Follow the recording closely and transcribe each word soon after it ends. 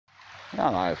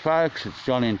Hello folks, it's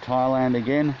John in Thailand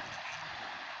again.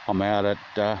 I'm out at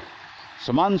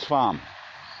Samun's farm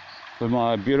with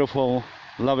my beautiful,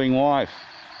 loving wife,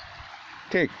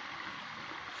 Tick.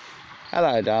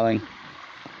 Hello darling.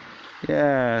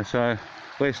 Yeah, so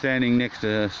we're standing next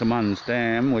to Samun's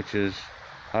dam, which is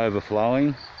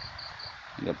overflowing.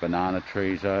 You've got banana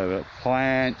trees over,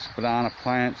 banana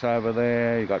plants over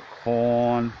there. You've got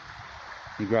corn.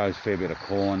 He grows a fair bit of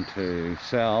corn to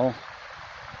sell.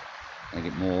 They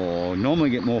normally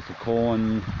get more for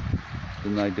corn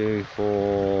than they do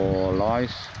for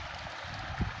rice.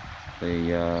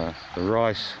 The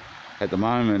rice at the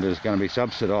moment is going to be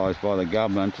subsidised by the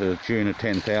government to the tune of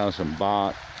 10,000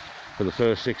 baht for the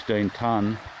first 16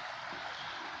 tonne.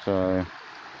 So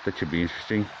that should be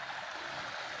interesting.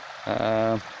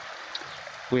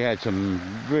 We had some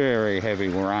very heavy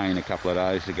rain a couple of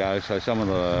days ago, so some of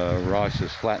the rice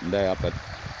has flattened out, but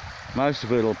most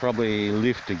of it will probably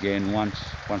lift again once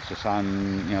the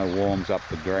sun, warms up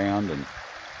the ground and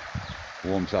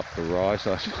warms up the rice,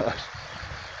 I suppose.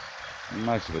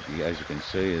 Most of it, as you can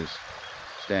see, is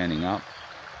standing up,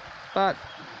 but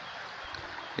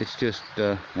it's just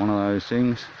one of those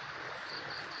things.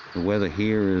 The weather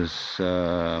here is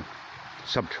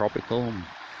subtropical.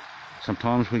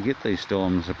 Sometimes we get these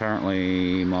storms.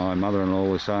 Apparently my mother-in-law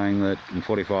was saying that in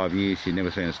 45 years she'd never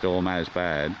seen a storm as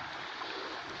bad.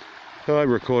 So I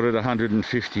recorded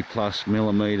 150 plus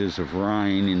millimetres of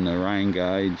rain in the rain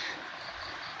gauge.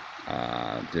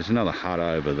 There's another hut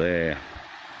over there,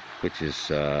 which is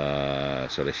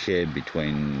sort of shared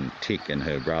between Tick and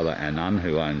her brother Anand,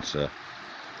 who owns a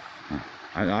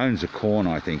corn,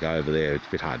 I think, over there. It's a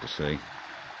bit hard to see.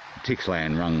 Tick's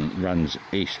land runs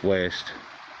east-west.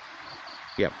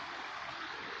 Yep.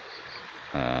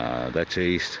 That's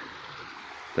east,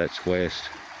 that's west.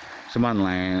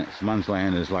 Samun's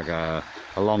land is like a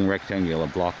long rectangular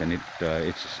block, and it's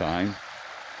the same.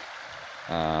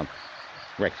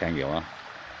 Rectangular.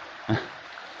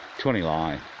 20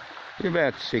 line. It's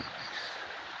about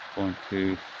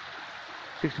 6.2,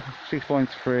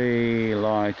 6.3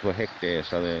 line to a hectare,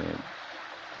 so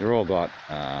they're all got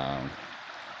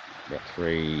about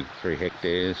 3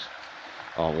 hectares.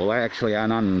 Oh, well, actually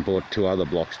Anand bought 2 other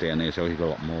blocks down there, so he's got a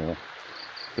lot more.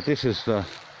 But this is the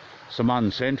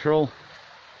Samun Central.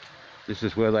 This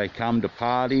is where they come to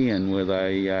party and where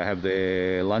they have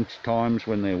their lunch times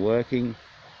when they're working.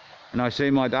 And I see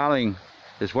my darling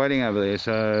is waiting over there,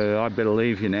 so I'd better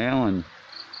leave you now, and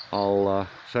I'll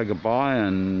say goodbye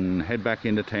and head back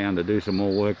into town to do some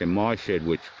more work in my shed,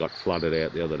 which got flooded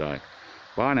out the other day.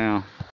 Bye now.